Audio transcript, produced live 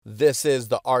This is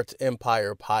the Art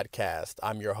Empire podcast.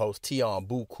 I'm your host, Tion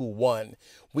Buku One.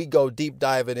 We go deep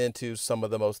diving into some of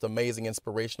the most amazing,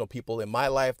 inspirational people in my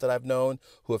life that I've known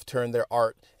who have turned their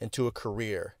art into a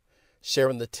career,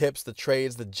 sharing the tips, the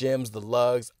trades, the gems, the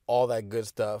lugs, all that good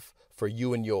stuff for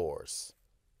you and yours.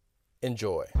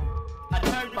 Enjoy. I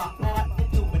turned my art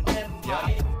into an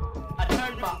empire. I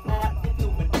turned my art into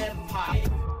an empire.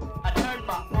 I turned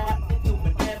my art into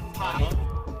an empire.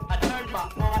 I turned my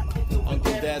art into an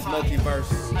Uncle Dad's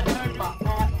multiverse. I turned my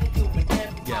art into an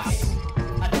empire. Yes.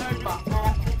 I turned my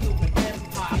art into an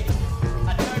empire.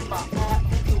 I turned my art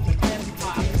into an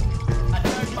empire. I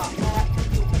turned my art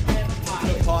into an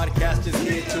empire. The podcast is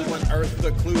here to unearth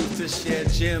the clues, to share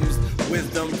gems,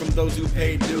 wisdom from those who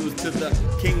pay dues, to the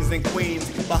kings and queens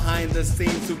behind the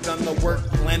scenes who've done the work,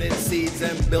 planted seeds,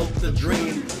 and built the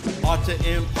dream. Archer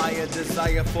Empire,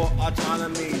 desire for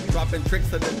autonomy, dropping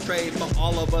tricks of the trade for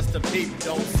all of us to peep.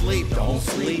 Don't sleep, don't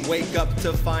sleep. Wake up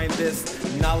to find this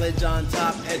knowledge on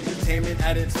top, edutainment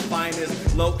at its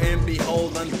finest. Lo and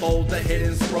behold, unfold the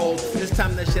hidden scroll. It's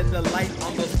time to shed the light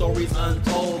on the stories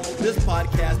untold. This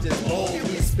podcast is bold,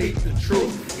 we speak the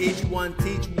truth. Each one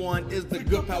teach one is the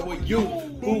good power you.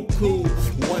 Buku,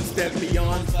 one step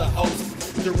beyond the host.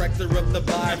 Director of the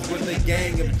vibes with a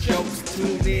gang of jokes.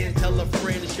 Tune in, tell a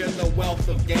friend, share the wealth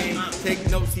of game. Take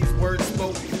notes, these words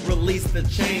spoke, release the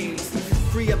chains.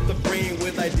 Free up the brain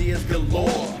with ideas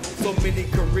galore. So many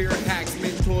career hacks,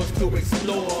 mentors to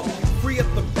explore. Free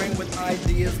up the brain with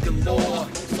ideas galore.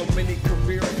 So many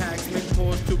career hacks,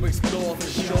 mentors to explore for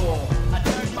sure. I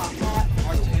turned my heart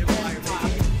to empire.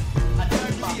 I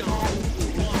turned my heart to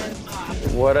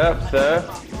one. What up, sir?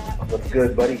 What's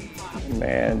good, buddy?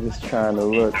 Man, just trying to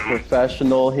look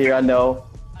professional here. I know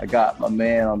I got my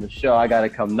man on the show. I got to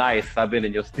come nice. I've been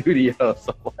in your studio,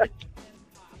 so like.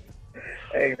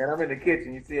 Hey, man, I'm in the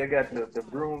kitchen. You see I got the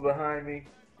broom behind me?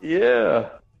 Yeah.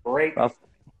 Great.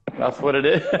 That's what it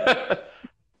is.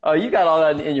 Oh, you got all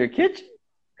that in your kitchen?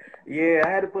 Yeah, I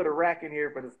had to put a rack in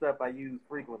here for the stuff I use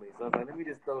frequently. So I was like, let me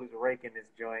just throw this rake in this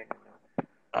joint.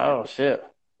 Oh, shit.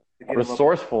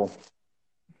 Resourceful.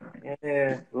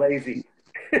 Yeah, lazy.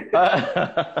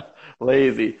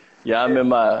 Lazy. Yeah, I'm in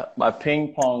my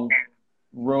ping pong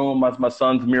room. My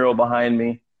son's mural behind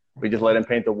me. We just let him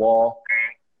paint the wall,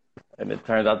 and it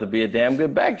turns out to be a damn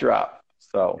good backdrop.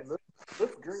 So it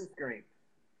looks green screen.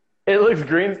 It looks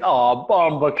green. Oh,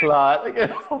 bomba clot.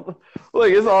 Look,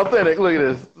 it's authentic. Look at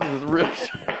this. This is real.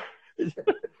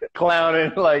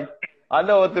 Clowning. Like, I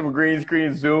know what them green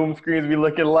screen Zoom screens be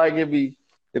looking like. It'd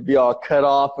be all cut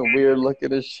off and weird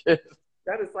looking and shit.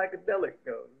 That is psychedelic,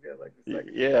 though.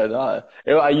 Yeah,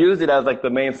 no. I used it as like the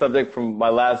main subject from my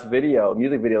last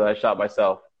music video that I shot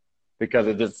myself, because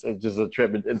it's just a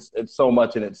trip. It's so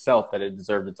much in itself that it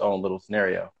deserved its own little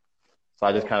scenario. So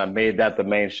I just kind of made that the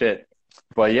main shit.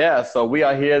 But yeah, so we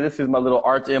are here. This is my little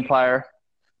Arts Empire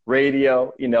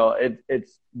radio. You know,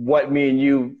 it's what me and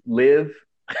you live.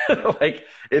 Like,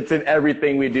 it's in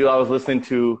everything we do. I was listening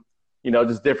to,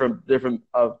 just different.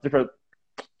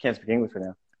 Can't speak English right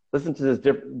now. Listen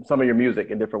to some of your music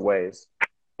in different ways.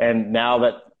 And now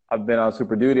that I've been on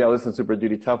Super Duty, I listen to Super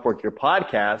Duty Tough Work, your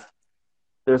podcast.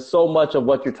 There's so much of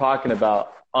what you're talking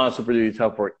about on Super Duty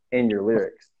Tough Work in your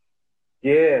lyrics.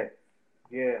 Yeah.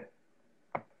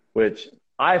 Which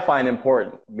I find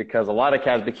important, because a lot of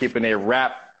cats be keeping a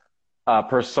rap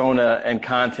persona and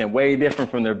content way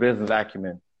different from their business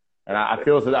acumen. And I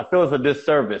feel it's a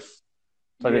disservice.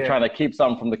 So they're trying to keep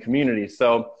something from the community.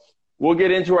 So we'll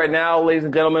get into it right now, ladies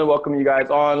and gentlemen. Welcome you guys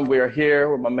on. We are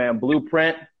here with my man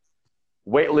Blueprint,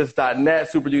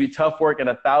 Weightless.net, Super Duty Tough Work, and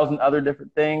 1,000 other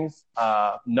different things.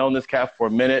 Known this cat for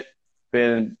a minute,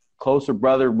 been closer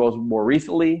brother more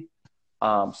recently.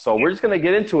 So we're just going to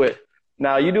get into it.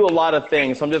 Now, you do a lot of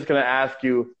things, so I'm just going to ask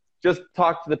you, just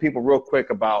talk to the people real quick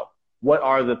about what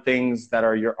are the things that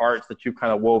are your arts that you've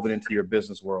kind of woven into your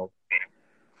business world.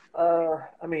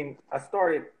 I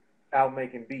started out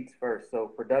making beats first, so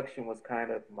production was kind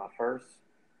of my first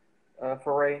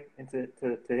foray into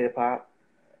hip hop.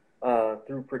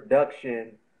 Through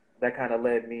production, that kind of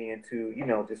led me into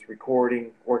just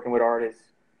recording, working with artists,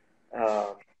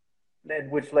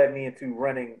 which led me into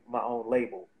running my own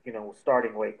label.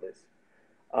 Starting Weightless.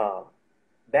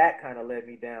 That kind of led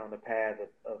me down the path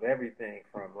of everything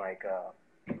from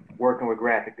working with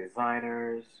graphic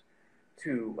designers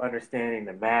to understanding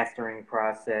the mastering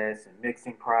process and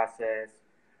mixing process,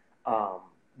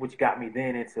 which got me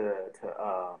then into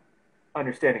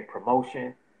understanding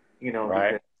promotion.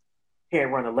 Right. You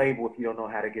can't run a label if you don't know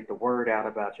how to get the word out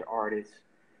about your artists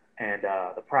and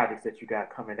the projects that you got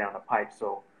coming down the pipe.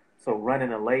 So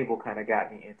running a label kind of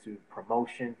got me into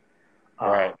promotion.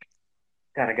 Right.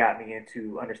 kind of got me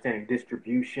into understanding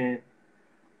distribution,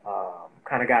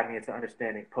 kind of got me into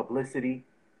understanding publicity,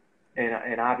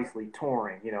 and obviously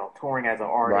touring. You know, touring as an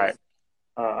Right. artist,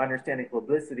 understanding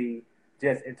publicity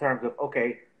just in terms of,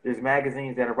 okay, there's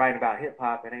magazines that are writing about hip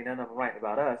hop and ain't none of them writing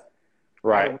about us. How do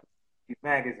Right. we these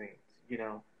magazines? You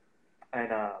know,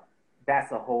 and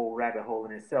that's a whole rabbit hole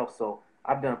in itself. So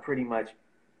I've done pretty much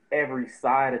every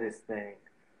side of this thing.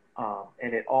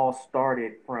 And it all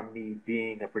started from me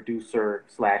being a producer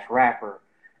slash rapper,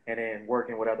 and then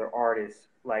working with other artists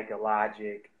like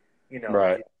Logic, you know,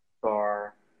 Right.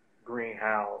 Star,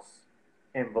 Greenhouse,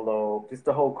 Envelope, just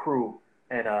the whole crew,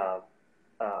 and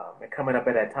coming up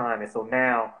at that time. And so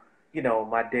now, you know,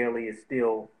 my daily is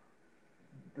still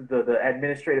the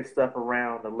administrative stuff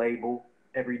around the label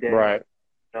every day, Right.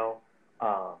 you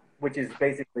know, which is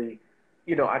basically,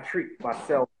 you know, I treat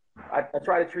myself, I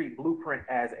try to treat Blueprint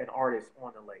as an artist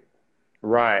on the label.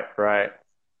 Right. Right.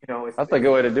 You know, That's a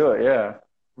good way to do it. Yeah.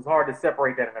 it's hard to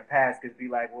separate that in the past because be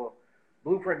like, well,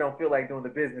 Blueprint don't feel like doing the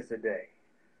business today.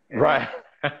 Right.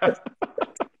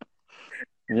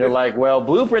 You're like, well,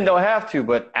 Blueprint don't have to,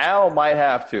 but Al might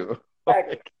have to.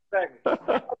 Exactly.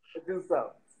 Do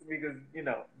something because, you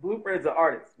know, Blueprint's an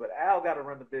artist, but Al got to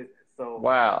run the business. So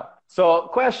Wow. So,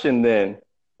 question then,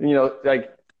 you know,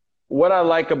 like what I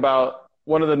like about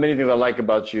one of the many things I like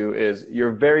about you is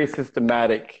you're very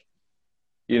systematic.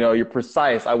 You know, you're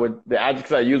precise. The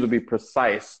adjectives I use would be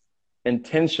precise,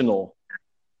 intentional,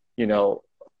 you know,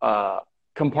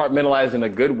 compartmentalized in a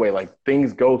good way. Like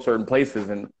things go certain places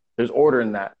and there's order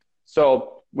in that.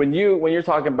 So when you're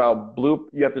talking about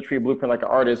you have to treat Blueprint like an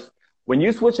artist. When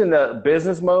you switch into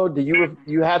business mode, do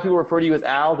you have people refer to you as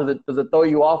Al? Does it throw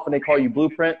you off when they call you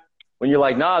Blueprint? When you're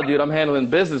like, nah, dude, I'm handling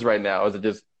business right now. Or is it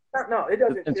just no, it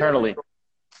doesn't internally?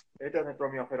 It doesn't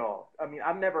throw me off at all. I mean,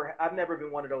 I've never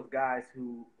been one of those guys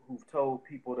who've told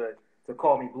people to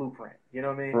call me Blueprint. You know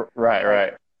what I mean? Right,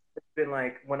 right, It's been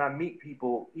like when I meet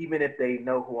people, even if they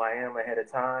know who I am ahead of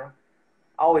time,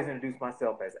 I always introduce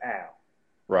myself as Al.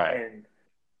 right, And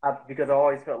because I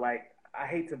always felt like I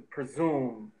hate to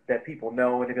presume that people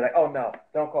know and they'd be like, oh no,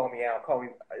 don't call me Al, call me.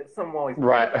 Someone always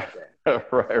right, about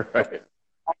that. right.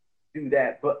 Do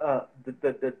that, but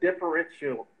the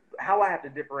differential, how I have to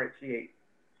differentiate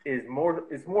is more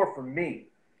for me.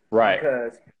 Right.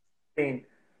 Because I mean,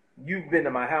 you've been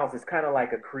to my house. It's kind of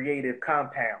like a creative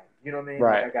compound. You know what I mean?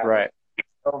 Right, Like I got right,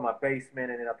 my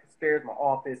basement and then upstairs my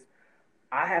office.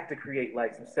 I have to create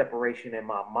like some separation in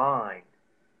my mind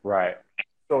right,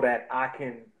 so that I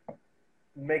can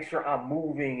make sure I'm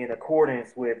moving in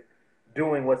accordance with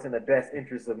doing what's in the best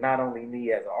interest of not only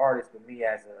me as an artist, but me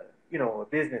as a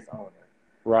business owner.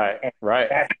 right, And right,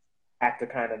 that's I have to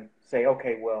kind of say,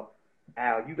 okay, well,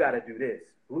 Al, you got to do this.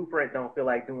 Blueprint don't feel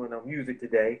like doing no music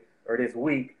today or this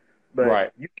week, but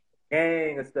right, you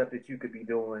gang of stuff that you could be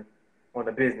doing on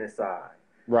the business side.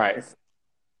 right. And so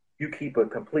you keep a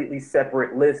completely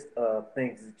separate list of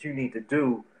things that you need to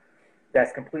do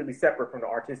that's completely separate from the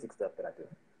artistic stuff that I do.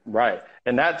 Right.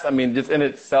 And that's, I mean, just in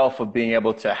itself of being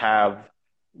able to have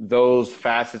those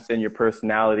facets in your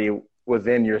personality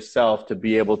within yourself to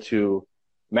be able to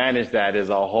manage that is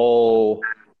a whole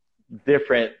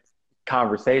different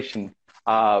conversation.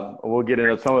 We'll get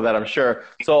into some of that, I'm sure.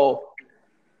 So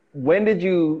when did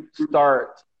you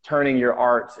start turning your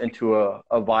arts into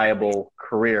a viable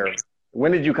career?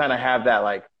 When did you kind of have that,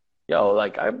 like, yo,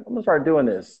 like, I'm going to start doing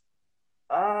this?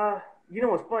 You know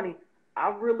what's funny? I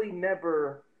really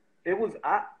never,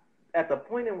 at the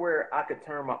point in where I could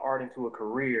turn my art into a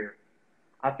career,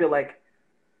 I feel like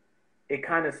it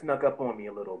kind of snuck up on me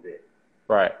a little bit.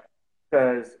 Right.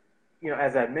 Because,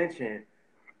 as I mentioned,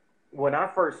 when I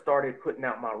first started putting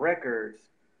out my records,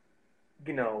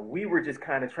 we were just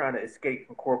kind of trying to escape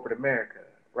from corporate America,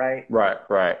 right? Right,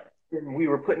 right. And we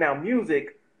were putting out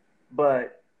music,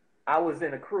 but I was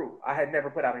in a crew. I had never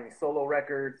put out any solo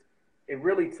records. It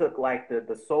really took like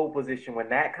the soul position when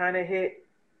that kind of hit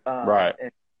Right. in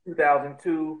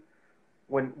 2002,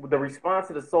 when the response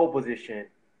to the soul position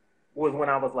was when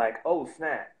I was like, oh,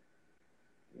 snap.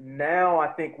 Now I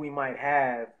think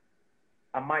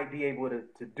I might be able to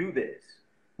do this.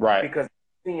 Right. Because I'm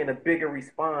seeing a bigger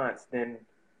response than,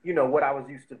 what I was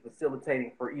used to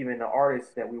facilitating for even the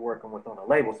artists that we're working with on the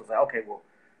label. So it's like, okay, well,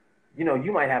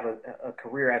 you might have a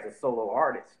career as a solo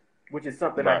artist, which is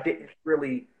something Right. I didn't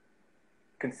really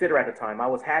consider at the time. I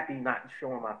was happy not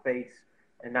showing my face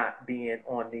and not being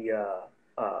on in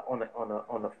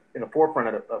the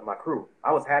forefront of my crew.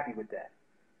 I was happy with that.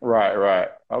 Right, right.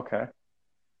 Okay.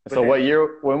 But So then-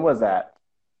 when was that?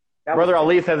 That Brother was,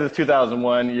 Ali says it's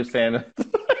 2001. You're saying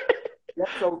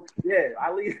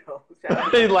Ali.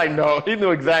 he's like, no, he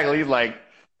knew exactly. He's like,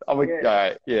 I'm like, Yeah. all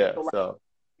right, yeah. So like, So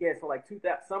yeah, so like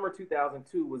summer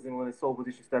 2002 was when the Soul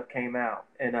Position stuff came out,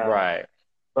 and right,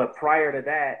 but prior to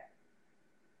that,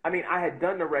 I mean, I had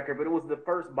done the record, but it was the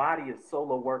first body of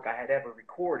solo work I had ever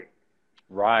recorded.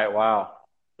 right, wow,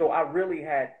 So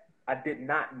I did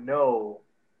not know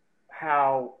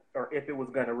how or if it was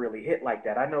going to really hit like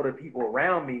that. I know the people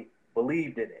around me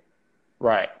believed in it.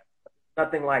 right,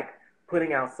 Nothing like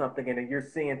putting out something and then you're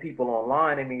seeing people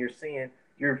online. I mean,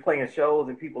 you're playing shows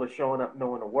and people are showing up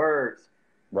knowing the words.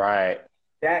 right,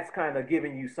 That's kind of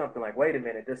giving you something like, wait a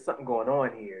minute, there's something going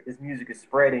on here. This music is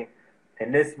spreading,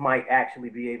 and this might actually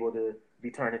be able to be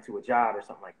turned into a job or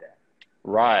something like that.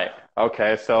 right.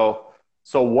 Okay, so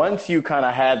once you kind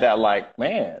of had that, like,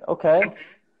 man, okay,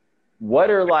 what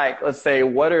are like, let's say,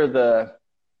 what are the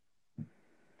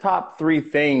top three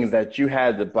things that you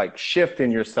had to like shift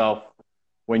in yourself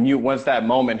when once that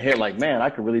moment hit, like, man, I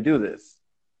could really do this?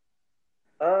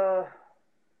 Uh,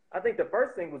 I think the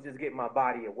first thing was just getting my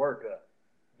body of work up.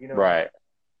 You know, Right,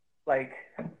 like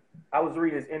I was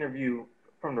reading this interview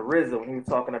from the RZA when he was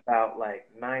talking about like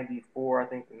 '94, I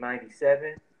think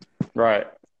 '97, right,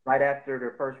 right after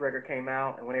their first record came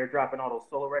out, and when they were dropping all those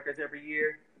solo records every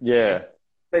year. yeah,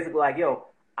 Basically, like, yo,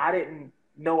 I didn't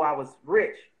know I was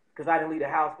rich because I didn't leave the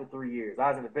house for 3 years. I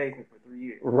was in the basement for 3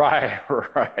 years. right,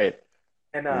 right.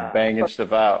 And Just banging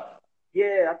stuff out.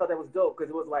 yeah, I thought that was dope because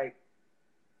it was like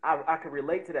I could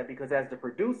relate to that because as the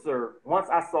producer, once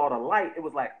I saw the light, it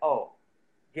was like, oh,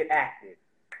 get active.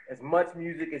 As much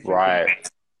music as you Right, can.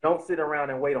 Don't sit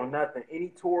around and wait on nothing. Any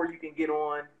tour you can get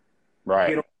on,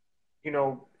 right, you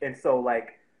know. And so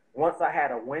like once I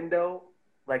had a window,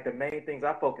 like the main things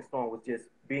I focused on was just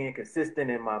being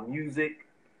consistent in my music,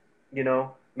 you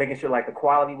know, making sure like the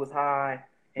quality was high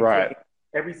and right, taking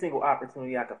every single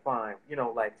opportunity I could find, you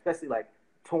know, like especially like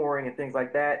touring and things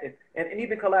like that. And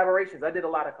even collaborations. I did a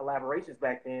lot of collaborations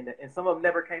back then and some of them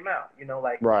never came out, you know,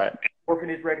 like right,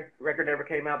 Orphanage record never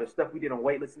came out. The stuff we did on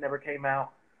Waitlist never came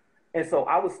out. And so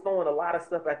I was throwing a lot of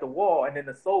stuff at the wall and then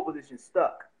the Soul Position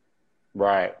stuck,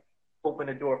 right, opened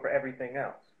the door for everything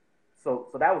else. So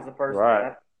that was the first right,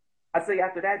 thing. I'd say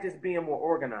after that, just being more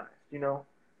organized, you know.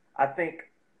 I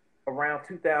think around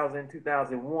 2000,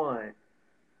 2001,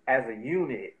 as a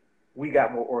unit, we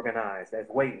got more organized as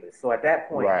Waitlist. So at that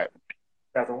point, right,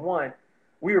 2001,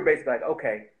 we were basically like,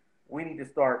 okay, we need to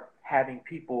start having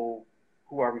people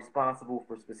who are responsible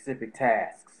for specific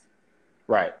tasks.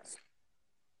 right,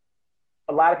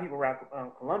 A lot of people around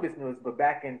Columbus knew us, but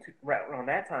back around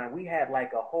that time, we had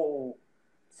like a whole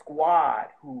squad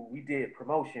who we did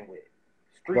promotion with,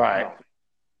 street right, promotion.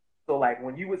 So like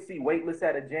when you would see Waitlist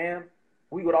at a jam,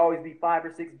 we would always be 5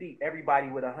 or 6 deep, everybody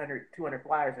with 100, 200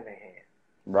 flyers in their hand.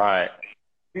 right,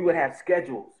 We would have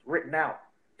schedules written out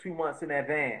 2 months in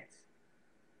advance.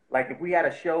 Like if we had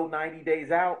a show 90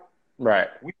 days out, right,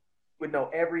 we would know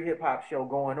every hip hop show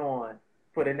going on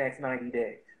for the next 90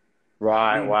 days.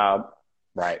 right, wow,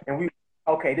 right, And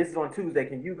okay, this is on Tuesday.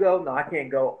 Can you go? No, I can't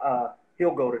go.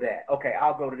 He'll go to that. Okay,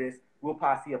 I'll go to this. We'll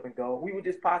posse up and go. We would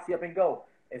just posse up and go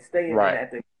and stay in.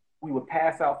 right, We would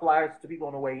pass out flyers to people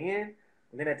on the way in.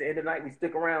 And then at the end of the night, we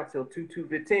stick around till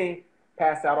 2:15,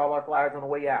 pass out all our flyers on the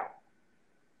way out.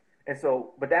 And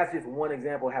so, but that's just one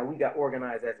example of how we got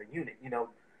organized as a unit. You know,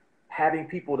 having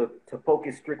people to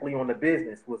focus strictly on the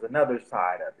business was another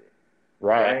side of it.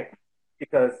 right,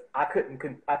 Because I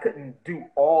couldn't do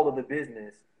all of the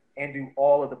business and do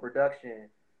all of the production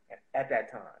at that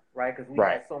time, right? Because we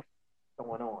had so much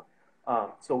going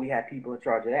on. So we had people in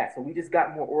charge of that. So we just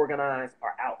got more organized.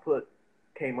 Our output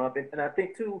came up. And I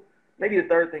think, too, maybe the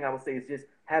third thing I would say is just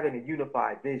having a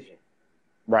unified vision.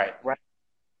 right, Right?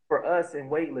 For us in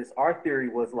Waitlist, our theory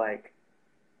was like,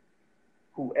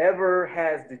 whoever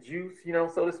has the juice, you know,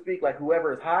 so to speak, like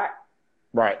whoever is hot,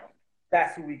 right,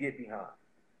 that's who we get behind.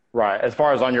 right. As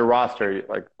far as on your roster,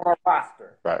 like, Our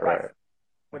roster. right, right,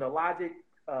 When Logic,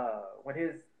 when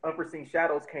his Unforeseen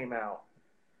Shadows came out,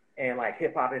 and like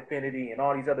Hip Hop Infinity and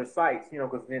all these other sites, you know,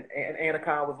 because then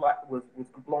Anacon was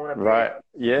blowing up. right,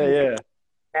 yeah, yeah,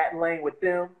 That lane with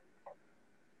them.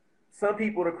 Some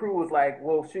people, the crew was like,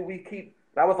 well, should we keep?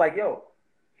 I was like, yo,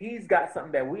 he's got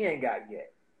something that we ain't got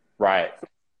yet. right, So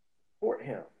support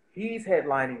him. He's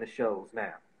headlining the shows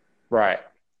now. right,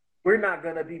 We're not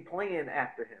gonna be playing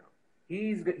after him.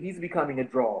 He's becoming a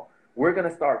draw. We're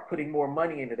gonna start putting more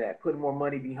money into that, putting more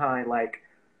money behind like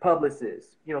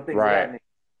publicists, you know, things of that nature.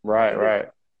 right, right.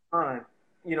 Time,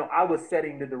 you know, I was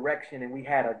setting the direction, and we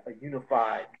had a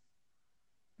unified.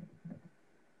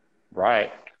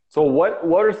 Right. So what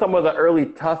are some of the early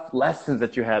tough lessons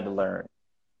that you had to learn?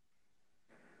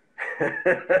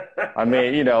 I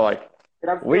mean, you know, like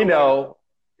we know,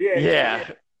 yeah,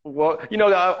 Well,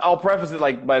 I'll preface it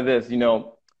like by this,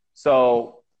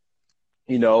 so,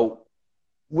 you know,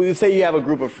 we say you have a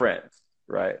group of friends,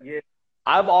 right? Yeah.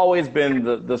 I've always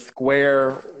been the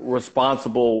square,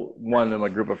 responsible one in my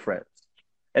group of friends.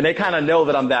 And they kind of know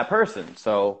that I'm that person.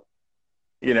 So,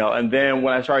 and then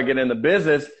when I started getting into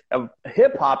business of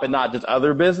hip hop and not just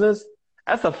other business,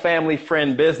 that's a family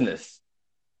friend business.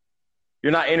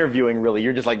 You're not interviewing really.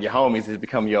 You're just like your homies who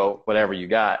become your whatever you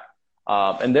got.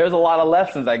 And there's a lot of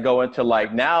lessons that go into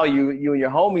like now you and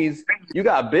your homies, you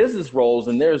got business roles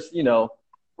and there's.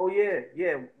 Oh yeah,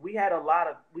 yeah. We had a lot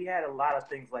of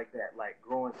things like that, like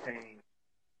growing pains,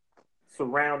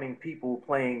 surrounding people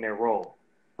playing their role.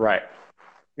 Right.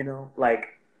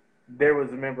 Like there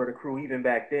was a member of the crew even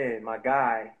back then. My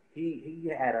guy,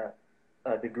 he had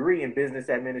a degree in business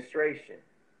administration,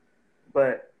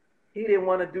 but he didn't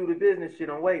want to do the business shit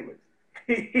on waivers.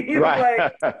 He was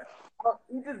Right. like,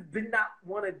 he just did not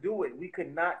want to do it. We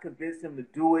could not convince him to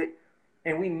do it,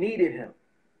 and we needed him to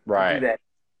do Right. that.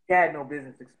 He had no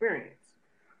business experience.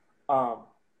 Um,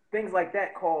 Things like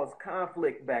that caused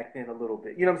conflict back then a little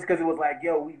bit. Because it was like,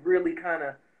 yo, we really kind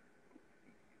of,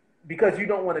 because you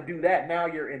don't want to do that. Now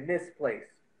you're in this place,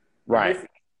 and Right.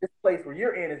 this place where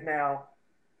you're in is now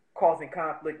causing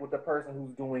conflict with the person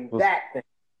who's doing Was- that thing.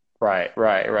 Right.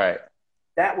 Right. Right.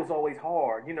 That was always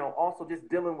hard. Also just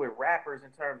dealing with rappers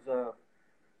in terms of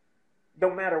no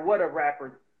matter what a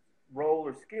rapper role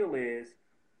or skill is,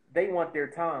 they want their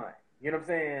time. You know what I'm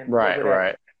saying? Right. Whether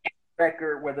Right.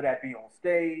 record, whether that be on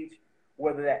stage,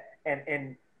 whether that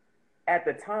and at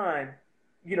the time,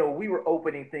 we were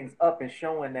opening things up and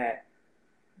showing that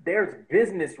there's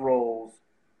business roles.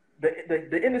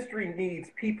 The industry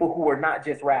needs people who are not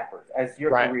just rappers as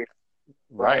your Right. career.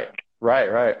 Right.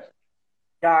 Right. Right.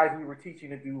 Guys we were teaching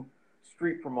to do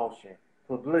street promotion,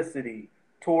 publicity,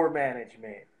 tour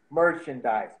management,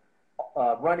 merchandise,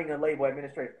 running a label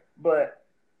administrator. But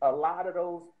a lot of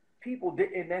those people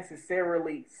didn't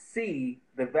necessarily see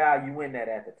the value in that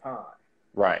at the time.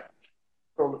 Right.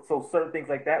 So certain things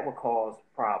like that would cause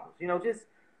problems.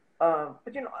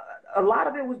 But a lot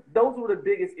of it was those were the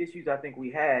biggest issues I think we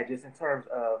had just in terms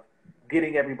of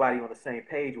getting everybody on the same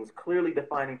page was clearly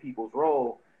defining people's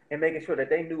role and making sure that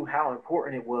they knew how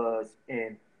important it was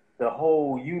in the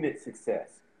whole unit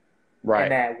success. Right.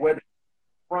 And that whether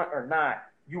front or not,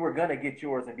 you were gonna get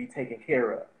yours and be taken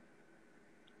care of.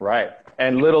 Right.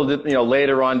 And little did,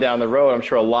 later on down the road, I'm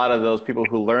sure a lot of those people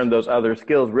who learned those other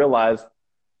skills realized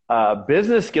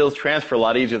business skills transfer a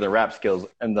lot easier than rap skills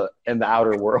in the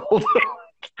outer world.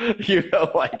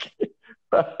 Like,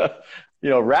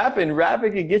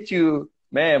 rapping can get you,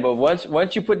 man, but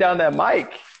once you put down that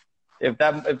mic, if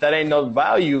that ain't no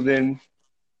value, then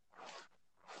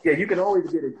Yeah, you can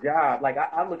always get a job. Like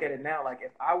I look at it now, like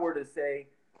if I were to say,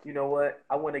 you know what,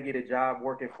 I want to get a job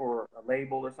working for a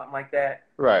label or something like that,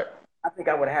 right. I think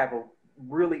I would have a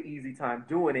really easy time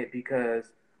doing it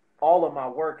because all of my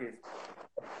work is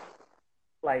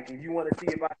like if you want to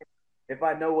see if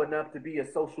I know enough to be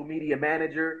a social media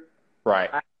manager, Right.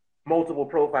 I have multiple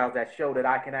profiles that show that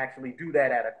I can actually do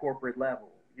that at a corporate level.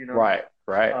 Right.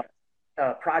 Right.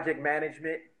 Project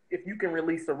management. If you can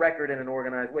release a record in an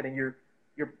organized way, then you're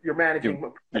managing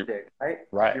a project, right?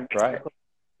 Right. You're Right.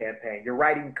 campaign. You're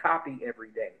writing copy every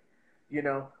day.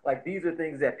 Like these are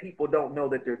things that people don't know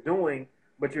that they're doing,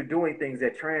 but you're doing things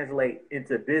that translate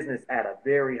into business at a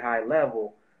very high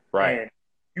level. Right. And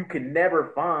you can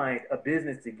never find a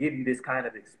business to give you this kind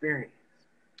of experience.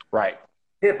 Right.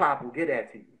 Hip hop will get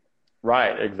that to you.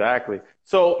 Right. Exactly.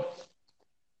 So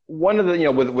one of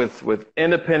the, with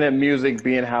independent music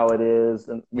being how it is,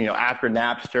 and, after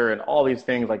Napster and all these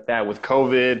things like that with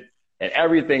COVID and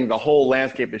everything, the whole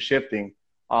landscape is shifting.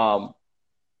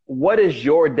 What is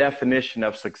your definition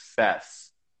of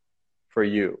success for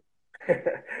you?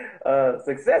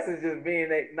 Success is just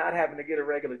being not having to get a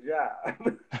regular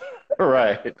job.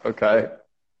 Right. Okay.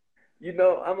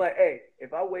 I'm like, hey,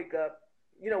 if I wake up,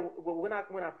 when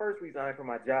I first resigned from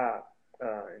my job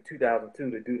in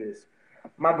 2002 to do this,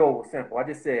 my goal was simple. I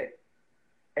just said,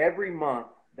 every month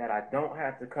that I don't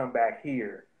have to come back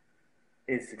here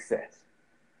is success.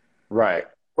 Right.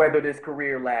 Whether this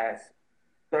career lasts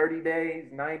 30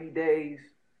 days, 90 days,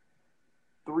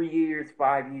 3 years,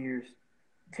 5 years,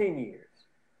 10 years.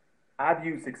 I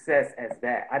view success as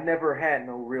that. I never had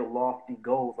no real lofty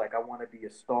goals like I want to be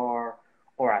a star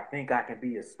or I think I can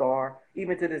be a star.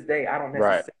 Even to this day, I don't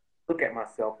necessarily look at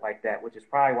myself like that, which is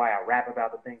probably why I rap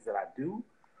about the things that I do.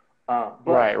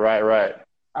 But Right.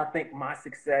 I think my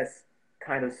success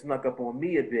kind of snuck up on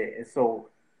me a bit. And so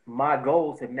my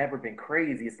goals have never been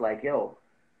crazy. It's like, yo,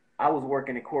 I was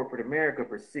working in corporate America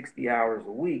for 60 hours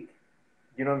a week.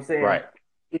 You know what I'm saying? Right.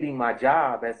 quitting my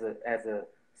job as a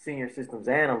senior systems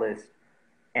analyst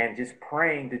and just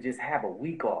praying to just have a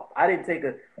week off. I didn't take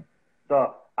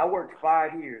I worked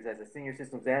 5 years as a senior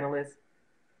systems analyst.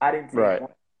 I didn't take Right.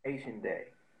 one vacation day.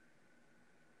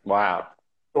 Wow.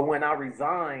 But when I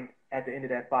resigned at the end of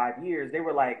that 5 years, they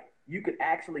were like, you could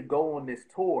actually go on this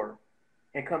tour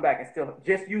and come back and still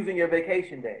just using your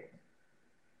vacation days.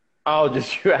 Oh,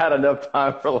 just you had enough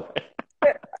time for like,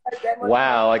 That much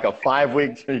wow, like a 5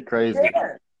 week trip, crazy.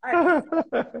 Yeah, I had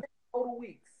total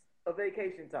weeks of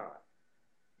vacation time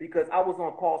because I was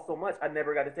on call so much, I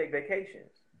never got to take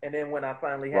vacations. And then when I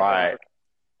finally had Right.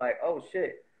 like, oh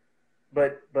shit.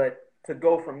 But to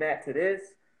go from that to this,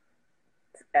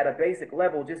 at a basic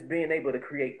level, just being able to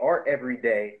create art every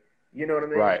day, you know what I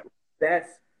mean? Right. That's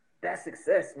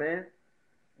success, man.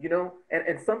 You know,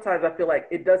 and sometimes I feel like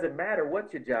it doesn't matter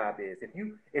what your job is. If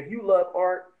you love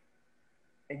art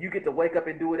and you get to wake up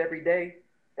and do it every day,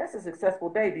 that's a successful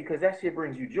day because that shit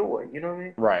brings you joy. You know what I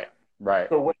mean? Right. Right.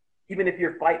 So even if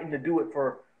you're fighting to do it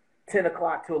for 10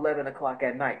 o'clock to 11 o'clock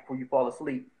at night before you fall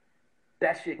asleep,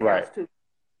 that shit counts Right. too.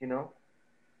 You know?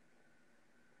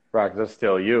 Right, 'cause that's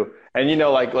still you. And you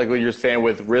know, like what you're saying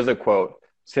with RZA quote,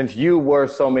 since you wore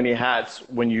so many hats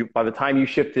by the time you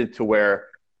shifted to where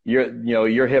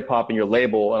your hip hop and your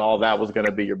label and all that was going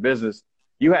to be your business,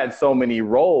 you had so many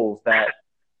roles that,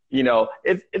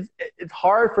 it's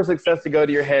hard for success to go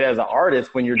to your head as an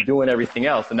artist when you're doing everything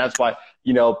else. And that's why,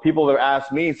 people have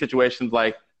asked me in situations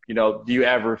like, did you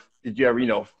ever,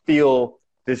 feel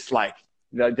this like,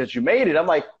 that you made it? I'm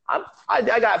like, I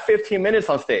got 15 minutes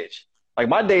on stage. Like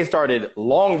my day started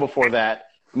long before that.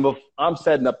 I'm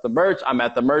setting up the merch. I'm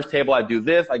at the merch table. I do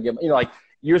this. I give, like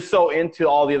you're so into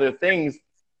all the other things.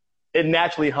 It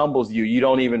naturally humbles you. You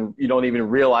don't even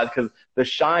realize because the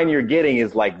shine you're getting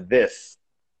is like this.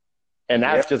 And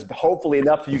that's just hopefully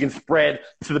enough so you can spread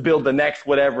to build the next,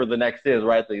 whatever the next is,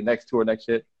 right? The next tour, next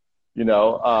shit, And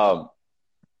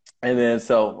then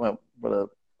I'm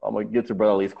going to get to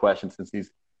Brother Ali's question since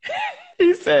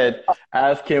he said,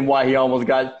 ask him why did you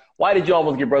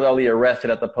almost get Brother Ali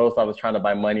arrested at the post office trying to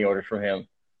buy money orders from him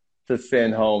to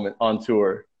send home on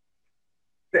tour?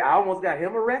 I almost got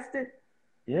him arrested?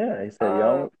 Yeah, he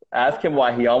said, ask him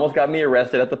why he almost got me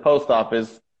arrested at the post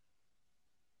office.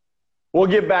 We'll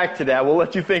get back to that. We'll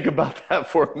let you think about that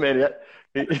for a minute.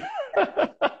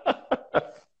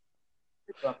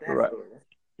 Right.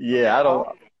 Yeah,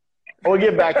 we'll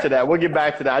get back to that.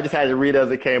 I just had to read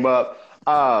as it came up.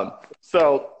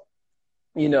 So,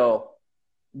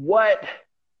 what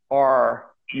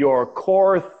are your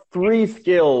core 3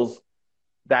 skills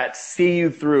that see you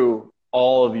through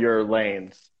all of your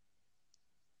lanes?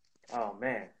 Oh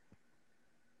man.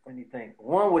 When you think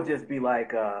one would just be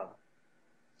like,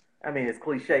 it's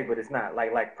cliche, but it's not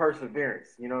like perseverance.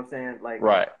 You know what I'm saying? Like,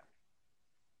 right.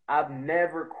 I've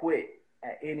never quit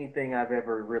at anything I've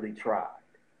ever really tried.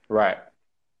 Right.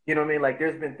 You know what I mean? Like,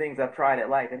 there's been things I've tried at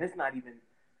life, and it's not even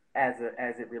as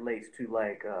it relates to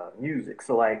like music.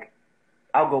 So like,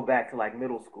 I'll go back to like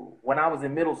middle school. When I was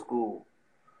in middle school,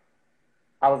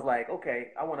 I was like,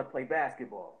 okay, I want to play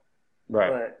basketball. Right.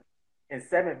 But in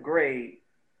 7th grade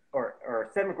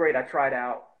or 7th grade, I tried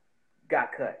out,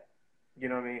 got cut. You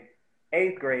know what I mean?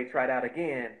 8th grade, tried out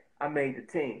again. I made the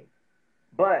team.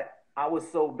 But I was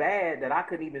so bad that I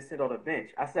couldn't even sit on the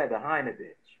bench. I sat behind the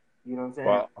bench. You know what I'm saying?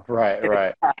 Well,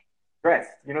 right.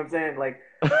 Dressed. You know what I'm saying? Like,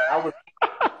 I was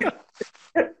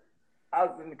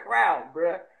in the crowd,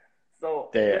 bruh. So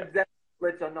that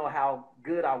let y'all know how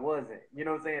good I wasn't. You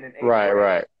know what I'm saying? In 8th grade.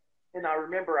 Right. And I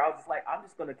remember I was just like, I'm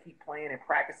just gonna keep playing and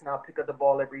practicing. I'll pick up the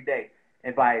ball every day.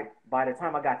 And by the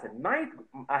time I got to 9th,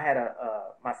 I had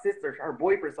my sister, her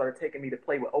boyfriend started taking me to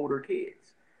play with older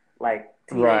kids, like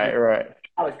teenagers, right,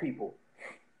 college people.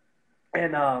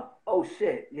 And oh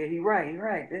shit, yeah, he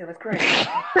right. Damn, that's crazy.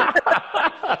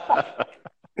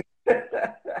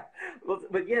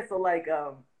 But yeah, so like,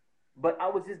 but I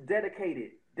was just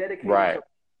dedicated right. to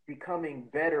becoming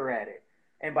better at it.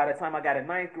 And by the time I got in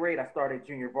 9th grade, I started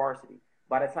junior varsity.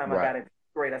 By the time I got in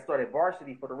 10th grade, I started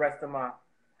varsity for the rest of my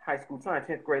high school time,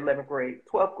 10th grade, 11th grade,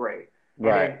 12th grade. And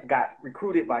then got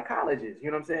recruited by colleges, you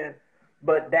know what I'm saying?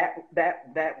 But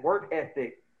that work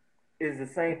ethic is the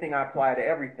same thing I apply to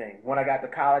everything. When I got to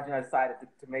college and I decided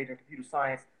to major in computer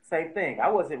science, same thing. I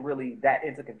wasn't really that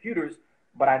into computers,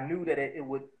 but I knew that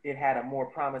it had a more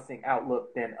promising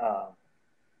outlook than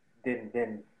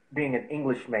being an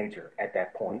English major at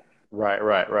that point. Right.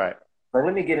 But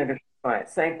let me get into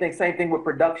science. Same thing with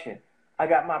production. I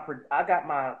got my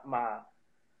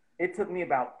it took me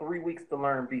about 3 weeks to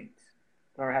learn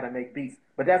how to make beats.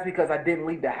 But that's because I didn't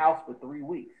leave the house for 3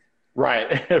 weeks.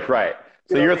 Right, right.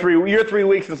 You So know what I mean? your 3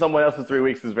 weeks and someone else's 3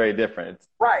 weeks is very different.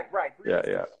 Right, right. Three Yeah, weeks.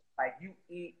 yeah. Like you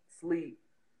eat, sleep,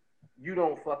 you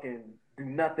don't fucking do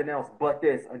nothing else but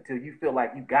this until you feel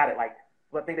like you got it. Like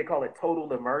I think they call it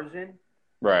total immersion.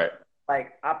 Right,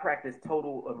 Like I practice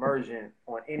total immersion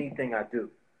on anything I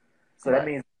do. So that right,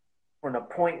 means from the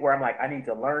point where I'm like, I need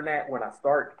to learn that when I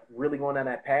start really going down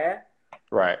that path,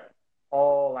 right,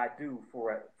 all I do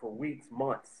for weeks,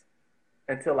 months,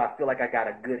 until I feel like I got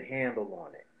a good handle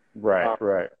on it. right,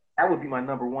 right, That would be my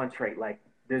number one trait. Like,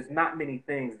 there's not many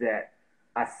things that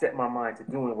I set my mind to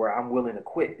doing where I'm willing to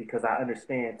quit because I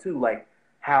understand too, like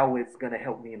how it's gonna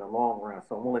help me in the long run.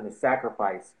 So I'm willing to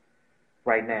sacrifice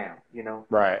right now. You know,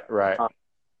 right, right, um,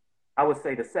 I would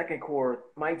say the second core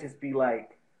might just be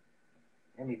like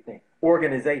anything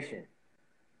organization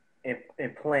and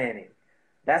planning.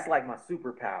 That's like my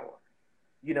superpower.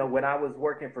 You know, when I was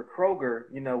working for Kroger,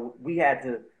 you know,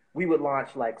 we would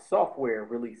launch like software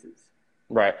releases.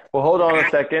 right. Well, hold on a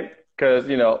second, because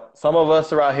some of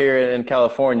us are out here in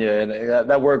California, and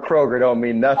that word Kroger don't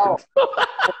mean nothing. Oh,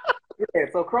 yeah.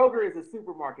 So Kroger is a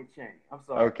supermarket chain. I'm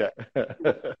sorry, Okay.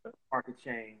 supermarket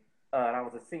chain. And I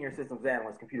was a senior systems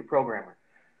analyst, computer programmer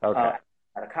Okay.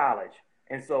 at a college,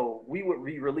 and so we would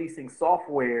be releasing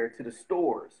software to the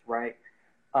stores, right?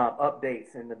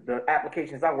 Updates and the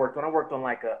applications I worked on. I worked on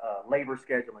like a labor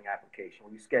scheduling application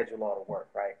where you schedule all the work,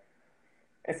 right?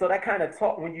 And so that kind of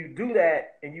taught when you do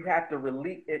that and you have to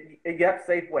release it. Yep,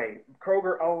 Safeway.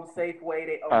 Kroger owns Safeway.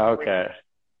 They own Okay.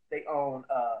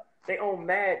 they own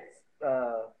mad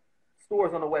uh,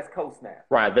 stores on the West Coast now.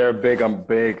 Right. They're a big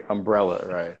umbrella,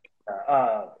 right?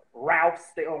 Ralph's.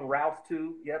 They own Ralph's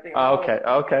too. Yeah, they own Okay.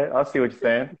 Okay. I see what you're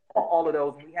saying. all of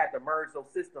those. And we had to merge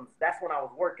those systems. That's when I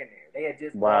was working there. They had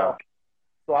just Wow.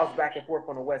 so I was back and forth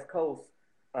on the West Coast,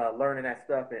 learning that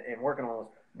stuff and working on those.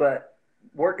 But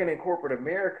working in corporate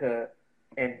America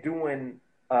and doing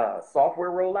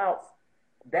software rollouts,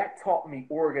 that taught me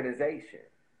organization.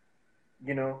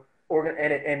 You know,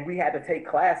 and we had to take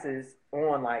classes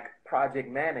on like project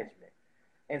management,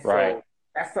 and Right. so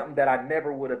that's something that I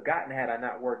never would have gotten had I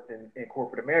not worked in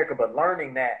corporate America. But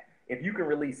learning that if you can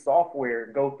release software,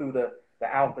 go through the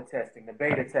alpha testing, the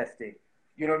beta testing,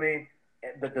 you know what I mean?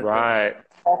 The Right.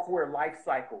 software life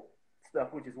cycle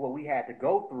stuff, which is what we had to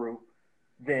go through,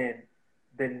 then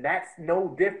that's no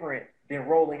different than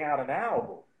rolling out an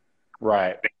album,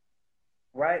 Right.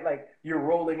 right? Like you're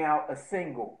rolling out a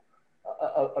single,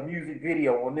 a music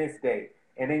video on this date,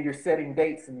 and then you're setting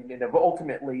dates, and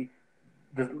ultimately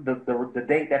the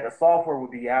date that the software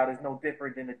would be out is no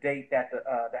different than the date that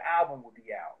the album would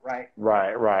be out, right?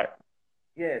 Right. Right.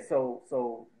 Yeah,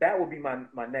 so that would be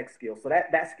my next skill. So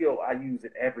that skill I use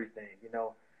in everything, you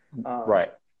know. Um,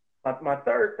 Right. my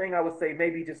third thing I would say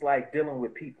maybe just like dealing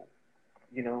with people,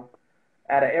 you know.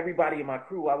 Out of everybody in my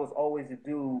crew, I was always a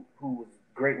dude who was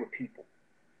great with people,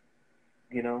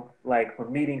 you know. Like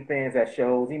from meeting fans at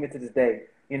shows, even to this day,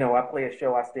 you know, I play a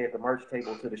show, I stay at the merch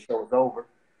table till the show is over,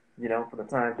 you know, from the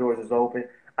time doors is open.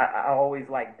 I always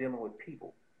like dealing with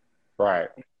people. Right.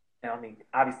 Now, I mean,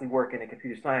 obviously working in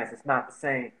computer science, it's not the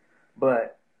same,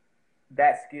 but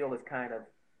that skill has kind of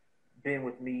been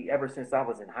with me ever since I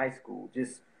was in high school.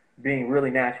 Just being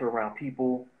really natural around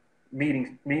people,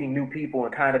 meeting new people,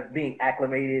 and kind of being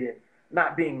acclimated and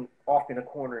not being off in a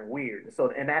corner and weird.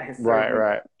 And that has Right. certainly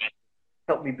Right.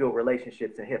 helped me build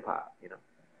relationships in hip hop. You know.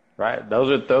 Right.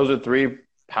 Those are three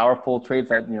powerful traits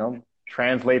that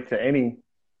translate to any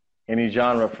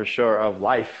genre for sure of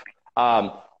life.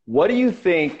 What do you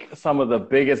think some of the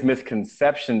biggest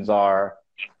misconceptions are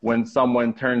when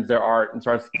someone turns their art and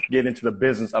starts getting into the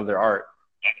business of their art?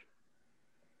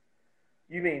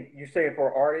 You mean you're saying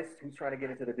for artists who's trying to get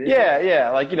into the business? Yeah, yeah.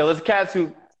 Like, there's cats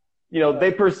who,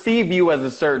 they perceive you as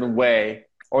a certain way,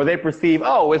 or they perceive,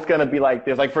 oh, it's going to be like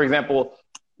this. Like, for example,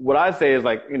 what I say is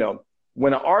like,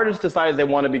 when an artist decides they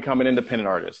want to become an independent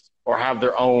artist or have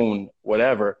their own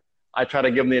whatever, I try to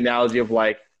give them the analogy of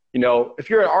like, if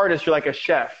you're an artist, you're like a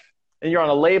chef and you're on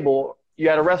a label, you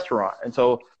had a restaurant. And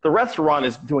so the restaurant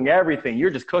is doing everything. You're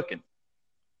just cooking.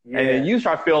 Yeah. And then you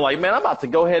start feeling like, man, I'm about to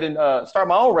go ahead and start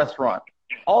my own restaurant.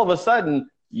 All of a sudden,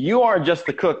 you aren't just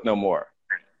the cook no more,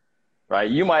 right?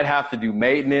 You might have to do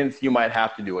maintenance. You might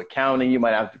have to do accounting. You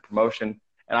might have to do promotion.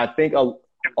 And I think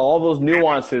all those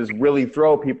nuances really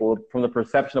throw people from the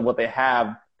perception of what they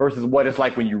have versus what it's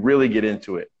like when you really get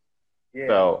into it. Yeah.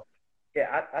 So,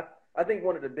 yeah, I think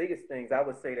one of the biggest things I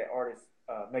would say that artists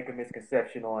make a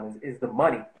misconception on is the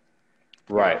money.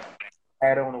 right.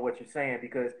 Add on to what you're saying,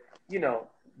 because,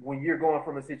 when you're going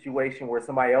from a situation where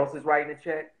somebody else is writing a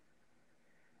check,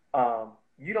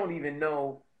 you don't even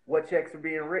know what checks are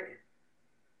being written.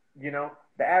 You know,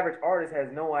 the average artist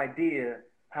has no idea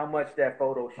how much that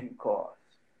photo shoot costs.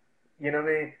 You know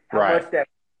what I mean? How Right. much that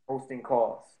hosting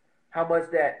costs. How much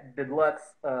that deluxe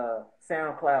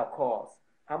SoundCloud costs.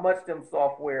 How much them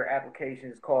software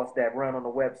applications cost that run on the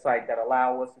website that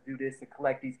allow us to do this and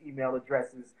collect these email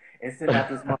addresses and send out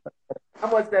this money. How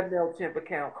much that MailChimp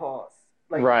account costs.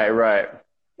 Like, Right.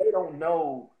 they don't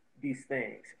know these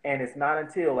things. And it's not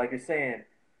until, like you're saying,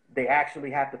 they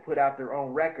actually have to put out their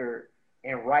own record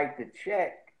and write the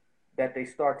check that they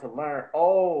start to learn,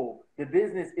 oh, the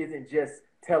business isn't just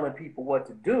telling people what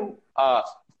to do.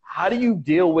 How do you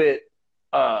deal with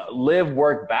live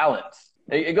work balance?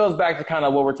 It goes back to kind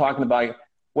of what we're talking about.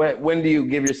 When do you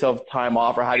give yourself time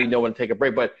off, or how do you know when to take a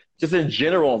break? But just in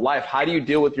general in life, how do you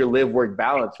deal with your live work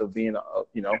balance of being,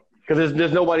 because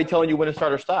there's nobody telling you when to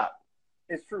start or stop.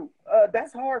 It's true.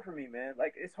 That's hard for me, man.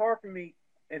 Like, it's hard for me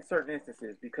in certain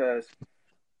instances because,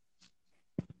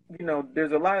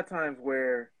 there's a lot of times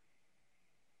where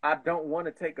I don't want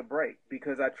to take a break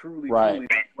because I truly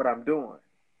like what I'm doing.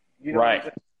 You know what I'm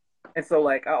saying? And so,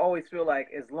 like, I always feel like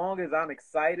as long as I'm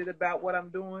excited about what I'm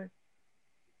doing,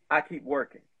 I keep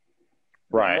working.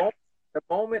 Right. The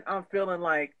moment I'm feeling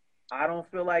like I don't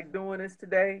feel like doing this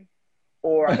today,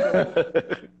 or I feel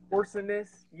like forcing this,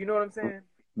 you know what I'm saying?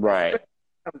 Right. Especially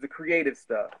when it comes to creative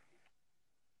stuff,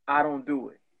 I don't do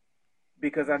it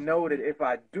because I know that if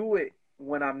I do it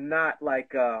when I'm not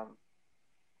like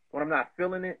when I'm not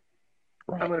feeling it,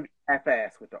 I'm gonna be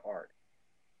half-assed with the art.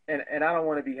 And I don't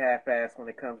want to be half-assed when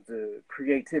it comes to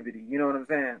creativity. You know what I'm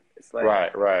saying? It's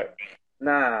like right.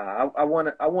 Nah, I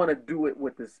wanna do it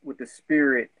with the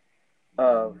spirit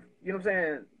of, you know what I'm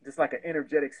saying? Just like an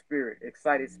energetic spirit,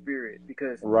 excited spirit.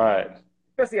 Because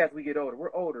especially as we get older,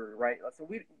 we're older, right? So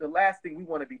the last thing we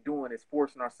want to be doing is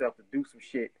forcing ourselves to do some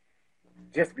shit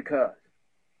just because.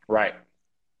 Right.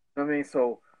 You know what I mean?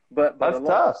 So but that's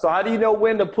tough. So how do you know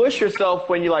when to push yourself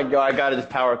when you're like, yo, I gotta just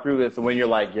power through this, and when you're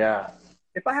like, yeah.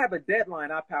 If I have a deadline,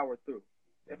 I power through.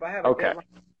 If I have a deadline,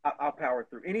 I'll power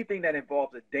through. Anything that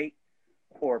involves a date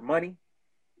or money,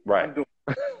 I'm doing.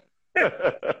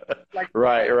 Like,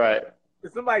 right.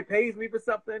 If somebody pays me for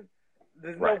something,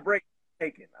 there's no break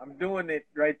taken. I'm doing it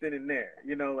right then and there.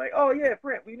 Like, oh yeah,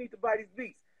 Brent, we need to buy these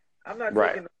beats. I'm not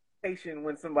taking a vacation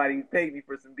when somebody paid me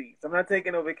for some beats. I'm not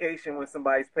taking a vacation when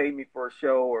somebody's paid me for a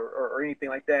show or anything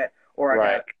like that. Or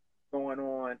I got going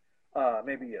on,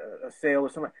 maybe a sale or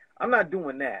something. I'm not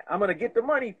doing that. I'm gonna get the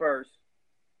money first,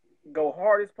 go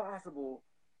hard as possible,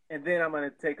 and then I'm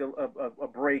gonna take a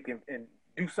break and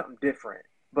do something different.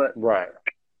 But the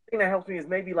thing that helps me is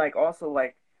maybe like also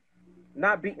like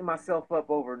not beating myself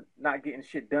up over not getting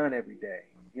shit done every day.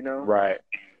 Right.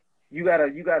 You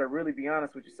gotta really be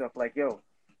honest with yourself. Like, yo,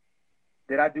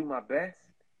 did I do my best?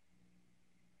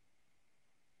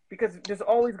 Because there's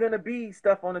always gonna be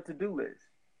stuff on the to-do list.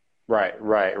 Right.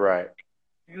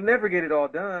 You never get it all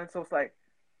done. So it's like,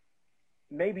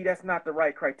 maybe that's not the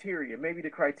right criteria. Maybe the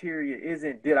criteria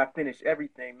isn't, did I finish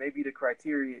everything? Maybe the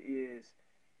criteria is,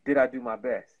 did I do my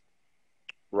best?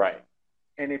 Right.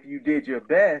 And if you did your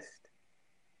best,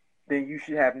 then you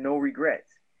should have no regrets.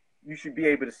 You should be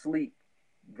able to sleep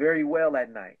very well at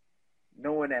night,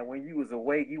 knowing that when you was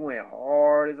awake, you went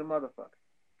hard as a motherfucker.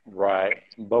 Right.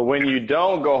 But when you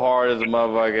don't go hard as a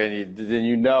motherfucker, then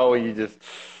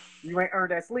you ain't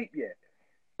earned that sleep yet.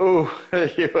 Ooh.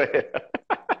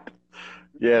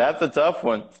 Yeah, that's a tough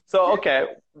one. So, okay.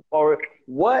 Or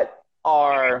what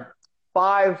are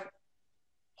 5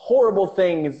 horrible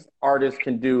things artists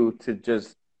can do to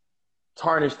just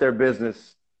tarnish their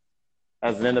business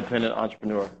as an independent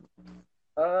entrepreneur?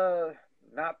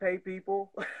 Not pay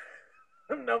people.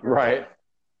 Right.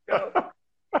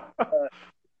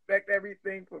 Expect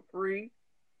everything for free.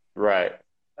 Right.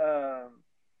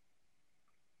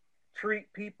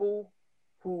 Treat people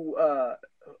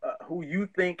who you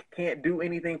think can't do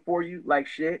anything for you like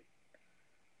shit.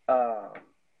 Let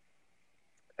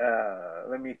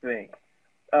me think.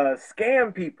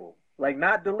 Scam people, like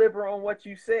not deliver on what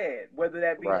you said, whether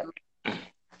that be through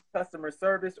customer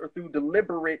service or through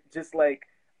deliberate, just like,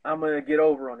 I'm gonna get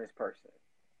over on this person.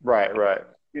 Right.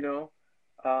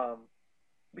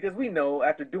 Because we know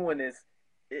after doing this,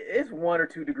 it's 1 or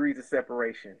 2 degrees of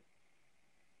separation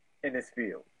in this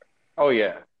field. Oh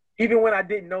yeah. Even when I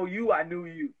didn't know you, I knew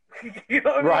you. You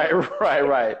know what I mean?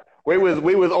 Right. We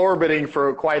was orbiting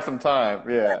for quite some time.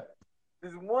 Yeah.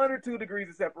 There's 1 or 2 degrees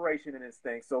of separation in this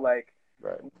thing. So like,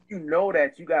 you know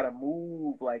that you got to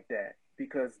move like that,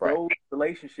 because those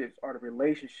relationships are the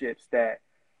relationships that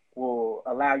will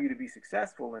allow you to be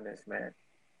successful in this, man.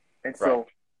 And so,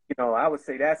 I would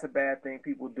say that's a bad thing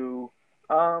people do.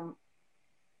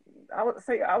 I would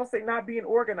say not being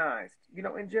organized, you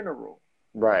know, in general.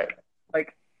 Right.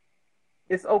 Like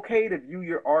it's okay to view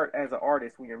your art as an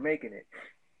artist when you're making it.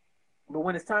 But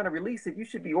when it's time to release it, you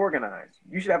should be organized.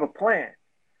 You should have a plan.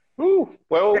 Ooh,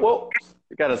 well,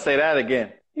 you gotta say that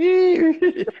again.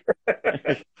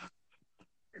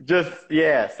 Just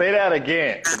yeah, say that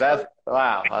again. That's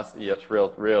wow. That's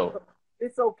real.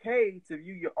 It's okay to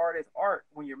view your art as art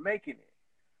when you're making it.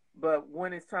 But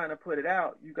when it's time to put it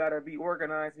out, you gotta be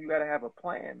organized. You gotta have a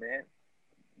plan, man.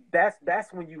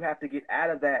 That's when you have to get out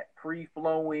of that free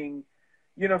flowing,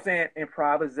 you know what I'm saying,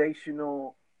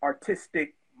 improvisational,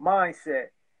 artistic mindset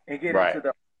and get Right. into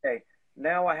the okay,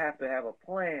 now I have to have a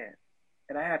plan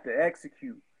and I have to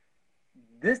execute.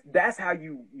 That's how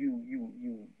you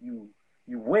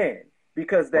win.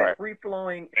 Because that Right. free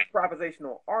flowing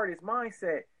improvisational artist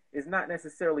mindset is not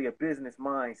necessarily a business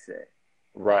mindset.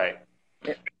 Right.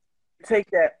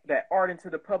 Take that art into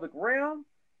the public realm,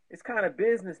 it's kind of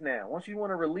business now. Once you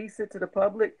want to release it to the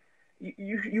public,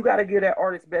 you got to give that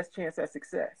artist best chance at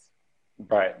success.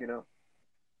 Right. You know.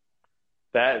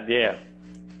 That yeah.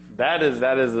 That is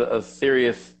a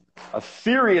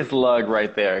serious lug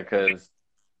right there because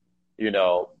you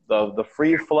know the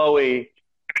free flowy.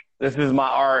 This is my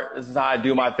art. This is how I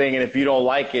do my thing, and if you don't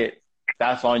like it,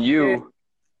 that's on you. Yeah.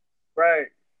 Right.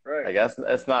 Right. I guess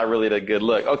that's not really the good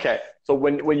look. Okay, so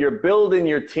when you're building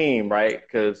your team, right?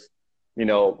 Because you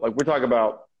know, like we're talking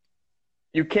about,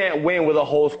 you can't win with a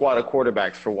whole squad of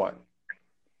quarterbacks for one.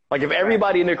 Like if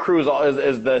everybody in the crew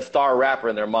is the star rapper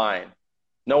in their mind,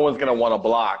 no one's gonna want to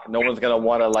block. No one's gonna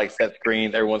want to like set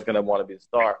screens. Everyone's gonna want to be a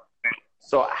star.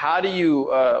 So how do you?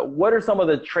 What are some of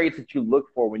the traits that you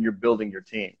look for when you're building your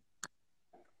team?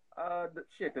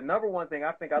 The number one thing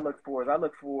I think I look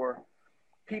for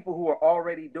people who are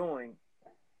already doing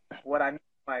what I need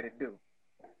somebody to do.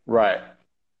 Right.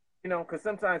 You know, because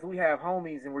sometimes we have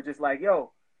homies and we're just like,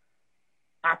 yo,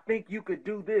 I think you could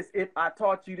do this if I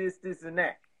taught you this, this, and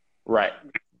that. Right.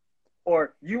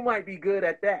 Or you might be good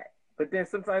at that. But then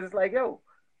sometimes it's like, yo,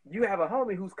 you have a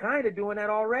homie who's kind of doing that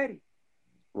already.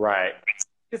 Right.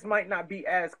 Just might not be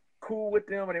as cool with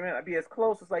them or they might not be as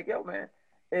close. It's like, yo, man,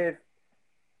 if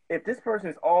this person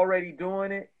is already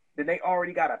doing it, then they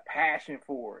already got a passion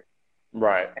for it.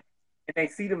 Right. And they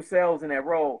see themselves in that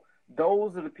role.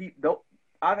 Those are the people.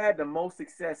 I've had the most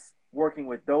success working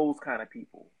with those kind of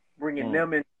people, bringing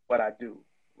them into what I do,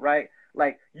 right?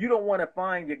 Like, you don't want to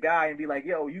find your guy and be like,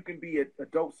 yo, you can be a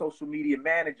dope social media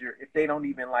manager if they don't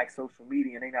even like social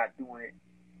media and they're not doing it.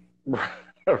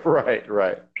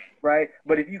 Right.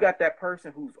 But if you got that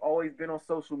person who's always been on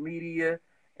social media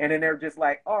and then they're just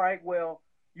like, all right, well,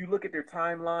 you look at their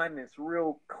timeline and it's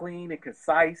real clean and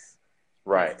concise.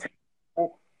 Right.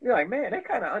 You're like, man, they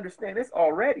kind of understand this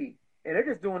already. And they're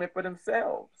just doing it for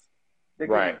themselves.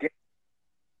 Right.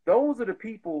 Those are the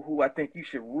people who I think you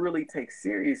should really take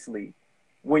seriously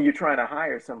when you're trying to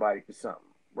hire somebody for something,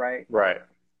 right? Right.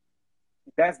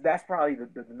 That's probably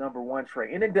the number one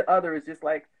trait. And then the other is just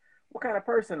like, what kind of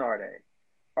person are they?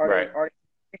 Are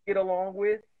they get along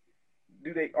with?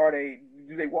 Do they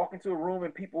walk into a room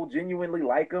and people genuinely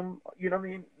like them? You know what I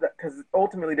mean? Because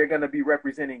ultimately they're going to be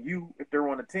representing you if they're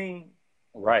on a team.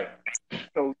 Right.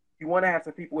 So you want to have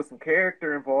some people with some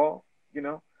character involved, you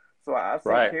know? So I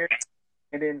say character.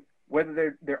 And then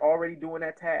whether they're already doing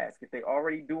that task, if they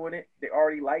already doing it, they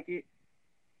already like it,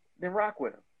 then rock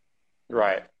with them.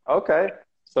 Right. Okay.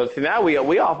 So see now we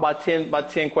off my 10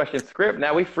 question script.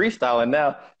 Now we freestyling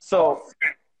now. So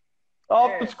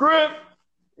off the script.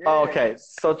 Yeah. Okay.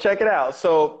 So check it out.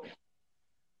 So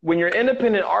when you're an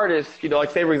independent artist, you know,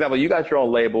 like say for example, you got your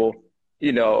own label,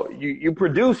 you know, you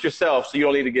produce yourself, so you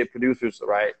don't need to get producers,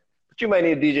 right? But you may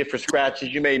need a DJ for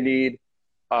scratches. You may need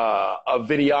a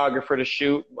videographer to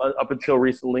shoot up until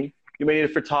recently. You may need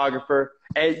a photographer.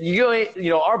 And you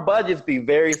know, our budgets be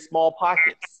very small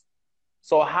pockets.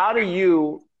 So how do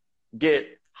you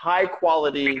get high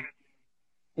quality,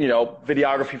 you know,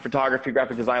 videography, photography,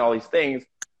 graphic design, all these things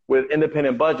with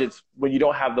independent budgets when you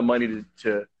don't have the money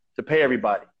to pay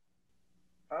everybody?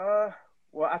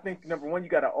 Well, I think number one, you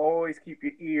got to always keep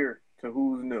your ear to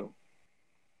who's new.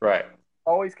 Right.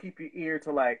 Always keep your ear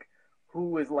to like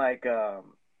who is like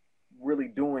really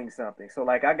doing something. So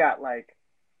like I got like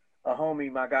a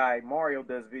homie, my guy Mario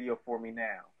does video for me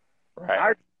now. Right.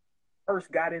 I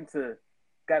first got his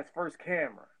first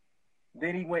camera.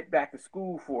 Then he went back to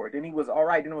school for it. Then he was all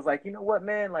right. Then it was like, you know what,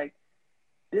 man? Like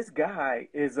this guy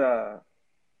is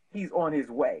he's on his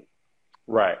way.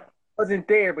 Right. Wasn't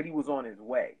there, but he was on his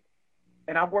way.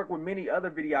 And I've worked with many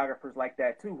other videographers like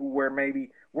that too, where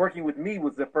maybe working with me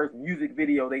was the first music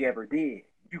video they ever did.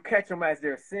 You catch them as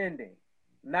they're ascending.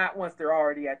 not once they're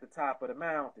already at the top of the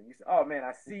mountain. You say, oh man,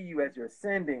 I see you as you're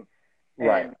ascending, and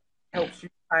Right. helps you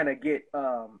kind of get, you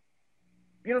know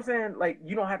what I'm saying? Like,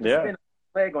 you don't have to Yeah. spend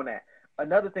a leg on that.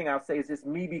 Another thing I'll say is just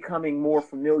me becoming more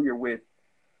familiar with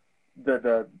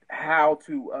the how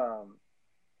to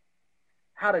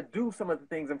do some of the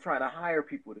things I'm trying to hire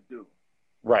people to do.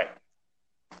 Right.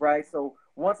 Right. So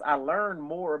once I learn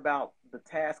more about the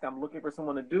task I'm looking for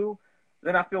someone to do,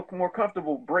 then I feel more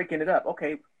comfortable breaking it up.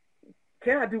 Okay,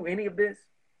 can I do any of this?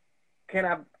 Can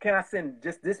I send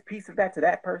just this piece of that to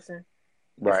that person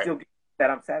and Right. still get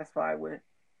that I'm satisfied with?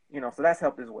 You know, so that's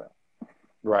helped as well.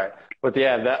 Right. But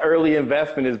yeah, that early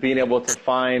investment is being able to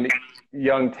find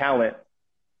young talent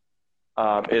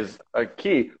is a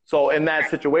key. So in that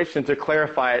situation, to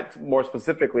clarify it more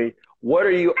specifically, what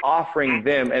are you offering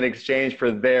them in exchange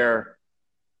for their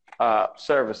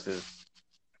services?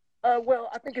 Well,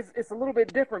 I think it's a little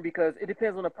bit different because it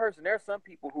depends on the person. There are some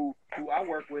people who I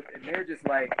work with, and they're just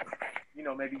like, you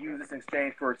know, maybe use this in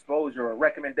exchange for exposure or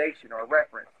recommendation or a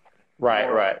reference. Right,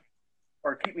 right.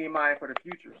 Or keep me in mind for the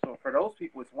future. So for those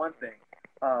people, it's one thing.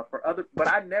 But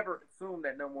I never assume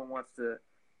that no one wants to.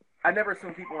 I never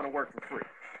assume people want to work for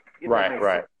free. Right,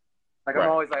 right. Sense. Like right.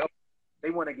 I'm always like, oh, they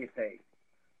want to get paid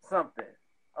something.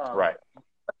 Right.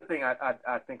 The thing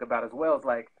I think about as well is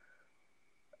like,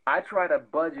 I try to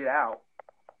budget out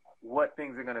what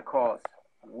things are going to cost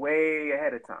way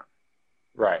ahead of time.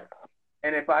 Right.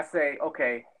 And if I say,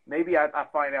 okay, maybe I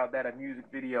find out that a music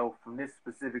video from this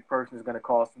specific person is going to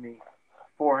cost me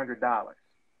 $400.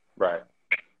 Right.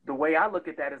 The way I look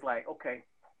at that is like, okay,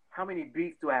 how many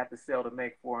beats do I have to sell to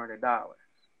make $400?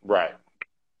 Right.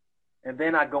 And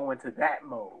then I go into that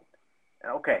mode.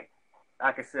 Okay,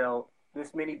 I can sell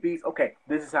this many beats. Okay,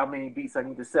 this is how many beats I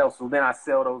need to sell. So then I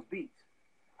sell those beats.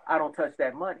 I don't touch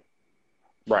that money.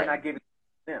 Right. And I give it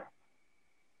to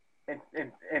them.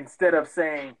 And instead of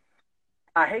saying,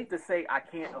 I hate to say I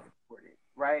can't afford it,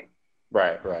 right?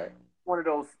 Right, right. One of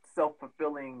those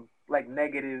self-fulfilling, like,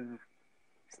 negative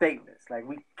statements. Like,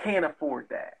 we can't afford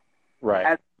that. Right.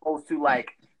 As opposed to, like,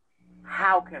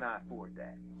 how can I afford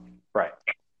that? Right.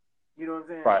 You know what I'm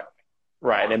saying? Right.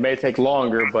 Right. And it may take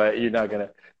longer, but you're not going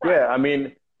to. Right. Yeah, I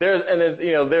mean,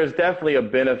 there's definitely a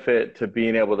benefit to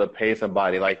being able to pay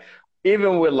somebody. Like,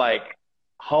 even with, like,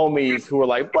 homies who are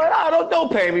like, but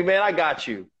don't pay me, man. I got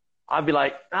you. I'd be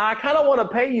like, I kind of want to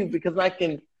pay you because I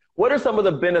can. What are some of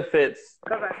the benefits?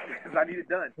 Because I need it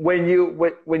done.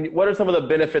 What are some of the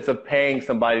benefits of paying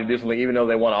somebody to do something, even though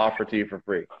they want to offer it to you for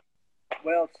free?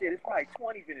 Well, shit, it's probably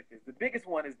 20 benefits. The biggest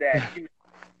one is that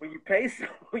when you pay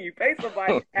somebody, you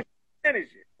have to finish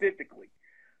it typically.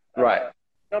 Right.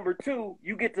 Number two,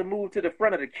 you get to move to the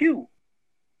front of the queue.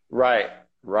 Right.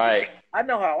 Right. I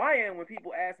know how I am when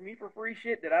people ask me for free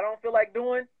shit that I don't feel like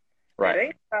doing. Right. It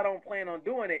ain't I don't plan on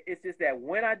doing it. It's just that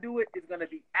when I do it, it's going to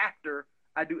be after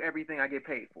I do everything I get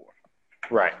paid for.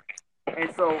 Right.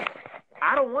 And so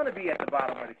I don't want to be at the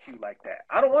bottom of the queue like that.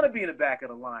 I don't want to be in the back of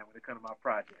the line when it comes to my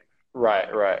projects.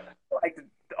 Right. Right. I like to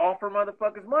offer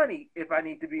motherfuckers money if I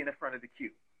need to be in the front of the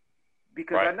queue.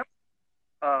 Because right. I know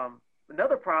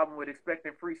another problem with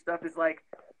expecting free stuff is like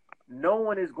no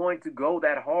one is going to go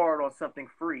that hard on something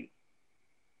free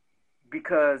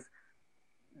because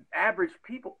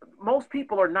most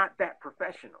people are not that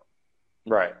professional.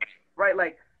 Right. Right?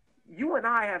 Like you and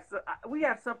I have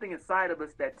something inside of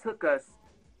us that took us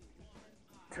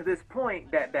to this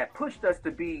point that pushed us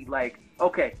to be like,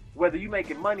 okay, whether you're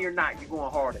making money or not, you're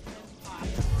going hard at it.